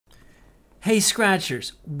Hey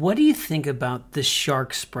Scratchers, what do you think about the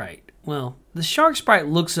shark sprite? Well, the shark sprite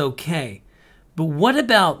looks okay, but what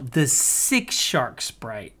about the sick shark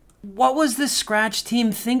sprite? What was the Scratch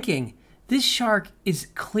team thinking? This shark is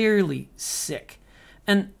clearly sick.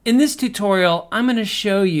 And in this tutorial, I'm going to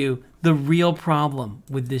show you the real problem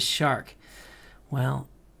with this shark. Well,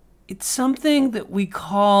 it's something that we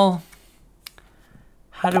call,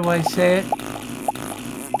 how do I say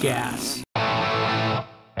it? Gas.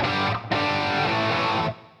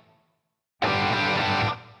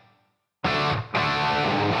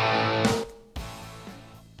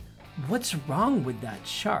 What's wrong with that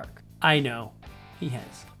shark? I know, he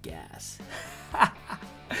has gas.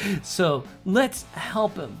 So let's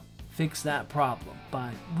help him fix that problem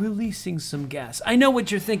by releasing some gas. I know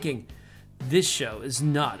what you're thinking. This show is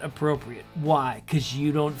not appropriate. Why? 'Cause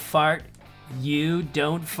you don't fart? You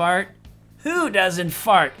don't fart? Who doesn't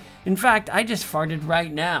fart? In fact, I just farted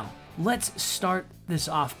right now. Let's start this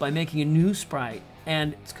off by making a new sprite,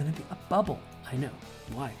 and it's gonna be a bubble. I know.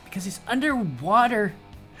 Why? Because he's underwater.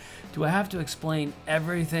 Do I have to explain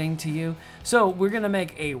everything to you? So we're gonna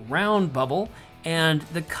make a round bubble, and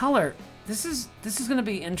the color, this is gonna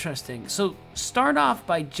be interesting. So start off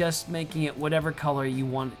by just making it whatever color you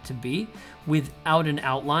want it to be without an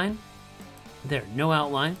outline. There, no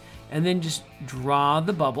outline. And then just draw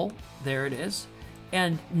the bubble. There it is.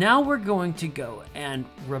 And now we're going to go and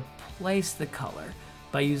replace the color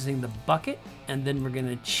by using the bucket, and then we're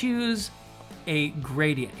gonna choose a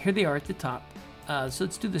gradient. Here they are at the top. So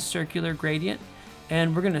let's do the circular gradient,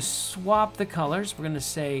 and we're gonna swap the colors. We're gonna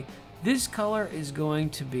say this color is going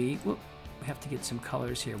to be, whoop, we have to get some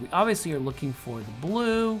colors here. We obviously are looking for the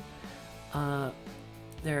blue.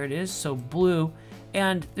 There it is, so blue.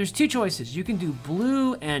 And there's two choices. You can do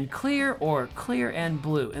blue and clear or clear and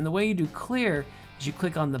blue. And the way you do clear is you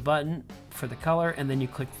click on the button for the color, and then you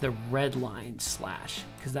click the red line slash,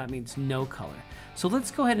 because that means no color. So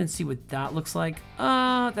let's go ahead and see what that looks like.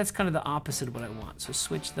 That's kind of the opposite of what I want. So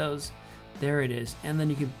switch those. There it is. And then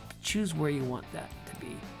you can choose where you want that to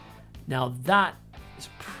be. Now that is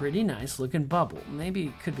pretty nice looking bubble. Maybe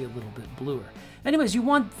it could be a little bit bluer. Anyways, you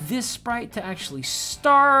want this sprite to actually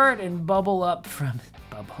start and bubble up from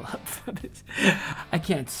it. I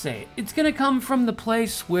can't say it. It's gonna come from the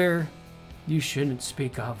place where you shouldn't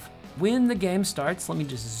speak of. When the game starts, let me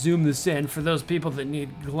just zoom this in for those people that need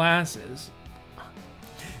glasses.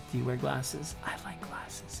 Do you wear glasses? I like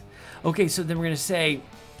glasses. Okay, so then we're gonna say,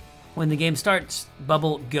 when the game starts,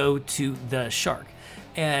 bubble, go to the shark.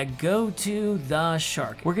 Go to the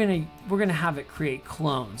shark. We're gonna have it create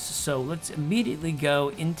clones. So let's immediately go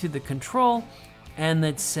into the control, and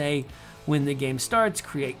let's say, when the game starts,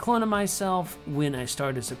 create clone of myself. When I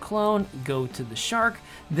start as a clone, go to the shark.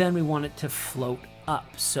 Then we want it to float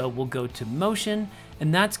up. So we'll go to motion,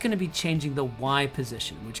 and that's gonna be changing the Y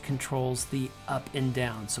position, which controls the up and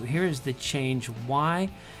down. So here is the change Y,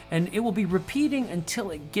 and it will be repeating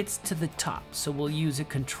until it gets to the top. So we'll use a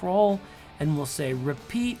control, and we'll say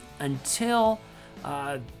repeat until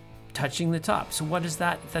touching the top. So what is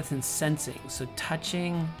that? That's in sensing. So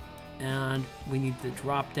touching, and we need the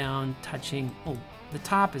drop down, touching. Oh, the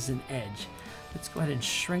top is an edge. Let's go ahead and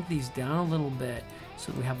shrink these down a little bit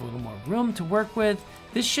so we have a little more room to work with.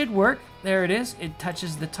 This should work. There it is. It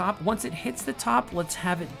touches the top. Once it hits the top, let's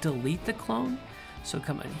have it delete the clone. So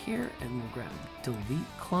come in here, and we'll grab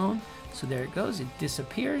delete clone. So there it goes. It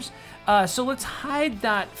disappears. So let's hide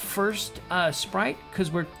that first sprite, because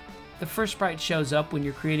the first sprite shows up when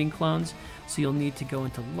you're creating clones. So you'll need to go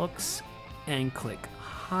into looks and click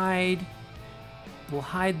hide. We'll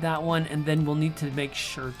hide that one, and then we'll need to make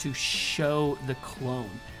sure to show the clone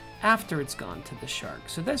after it's gone to the shark.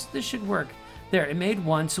 So this should work. There, it made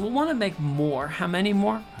one. So we'll want to make more. How many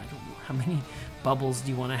more? I don't know. How many bubbles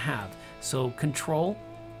do you want to have? So control.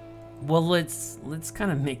 Well, let's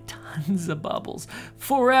kind of make tons of bubbles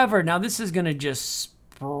forever. Now this is gonna just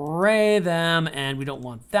spray them, and we don't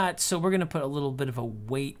want that. So we're gonna put a little bit of a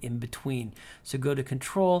wait in between. So go to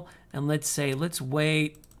control, and let's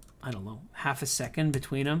wait, I don't know, half a second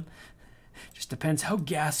between them. Just depends how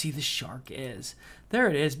gassy the shark is. There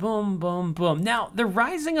it is, boom, boom, boom. Now they're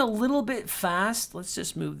rising a little bit fast. Let's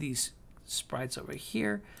just move these sprites over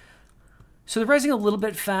here. So they're rising a little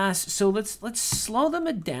bit fast, so let's slow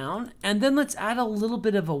them down, and then let's add a little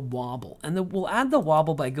bit of a wobble. And then we'll add the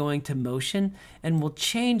wobble by going to motion, and we'll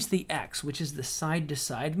change the X, which is the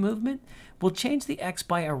side-to-side movement. We'll change the X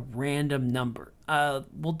by a random number.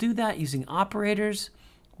 We'll do that using operators.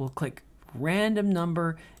 We'll click random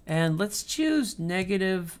number, and let's choose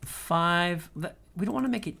 -5. We don't want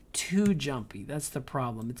to make it too jumpy. That's the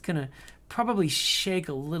problem. It's gonna probably shake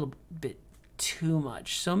a little bit too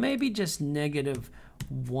much. So maybe just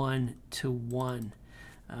 -1 to 1.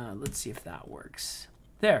 Let's see if that works.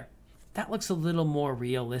 There. That looks a little more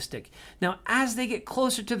realistic. Now, as they get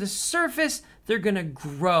closer to the surface, they're going to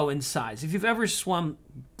grow in size. If you've ever swum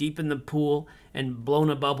deep in the pool and blown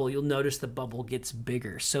a bubble, you'll notice the bubble gets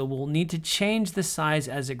bigger. So we'll need to change the size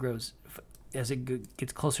as it grows, as it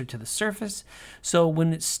gets closer to the surface. So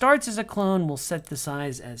when it starts as a clone, we'll set the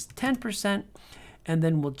size as 10%, and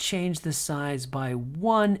then we'll change the size by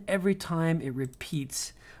 1 every time it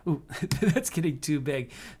repeats. Ooh, that's getting too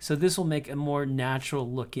big. So this will make a more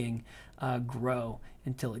natural looking grow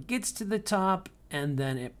until it gets to the top, and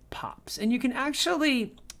then it pops. And you can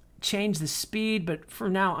actually change the speed, but for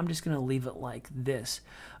now I'm just going to leave it like this.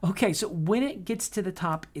 Okay, so when it gets to the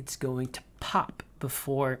top, it's going to pop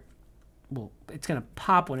before, well, it's going to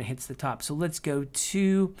pop when it hits the top. So let's go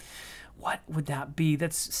to, what would that be?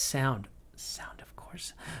 That's sound. Sound, of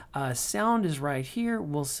course. Sound is right here.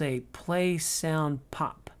 We'll say play sound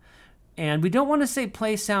pop. And we don't want to say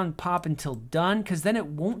play sound pop until done, because then it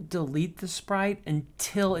won't delete the sprite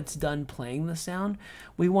until it's done playing the sound.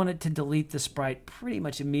 We want it to delete the sprite pretty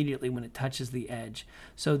much immediately when it touches the edge.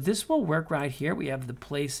 So this will work right here. We have the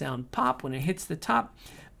play sound pop when it hits the top.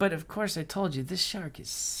 But of course, I told you this shark is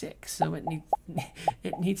sick, so it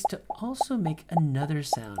needs to also make another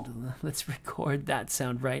sound. Let's record that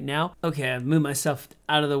sound right now. Okay, I've moved myself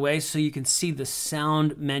out of the way so you can see the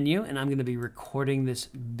sound menu, and I'm going to be recording this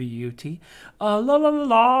beauty. La la la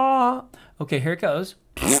la. Okay, here it goes.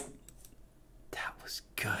 That was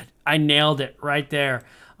good. I nailed it right there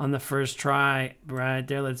on the first try. Right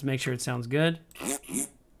there. Let's make sure it sounds good.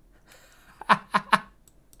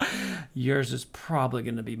 Yours is probably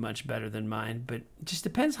going to be much better than mine, but it just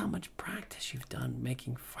depends how much practice you've done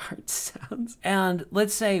making fart sounds. And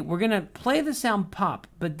let's say we're going to play the sound pop,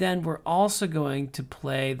 but then we're also going to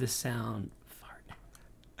play the sound fart.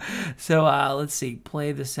 So let's see,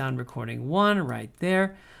 play the sound recording 1 right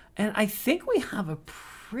there. And I think we have a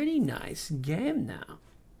pretty nice game now.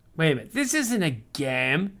 Wait a minute, this isn't a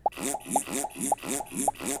game.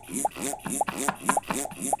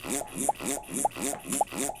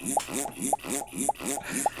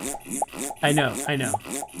 I know.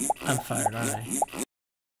 I'm fired, aren't I?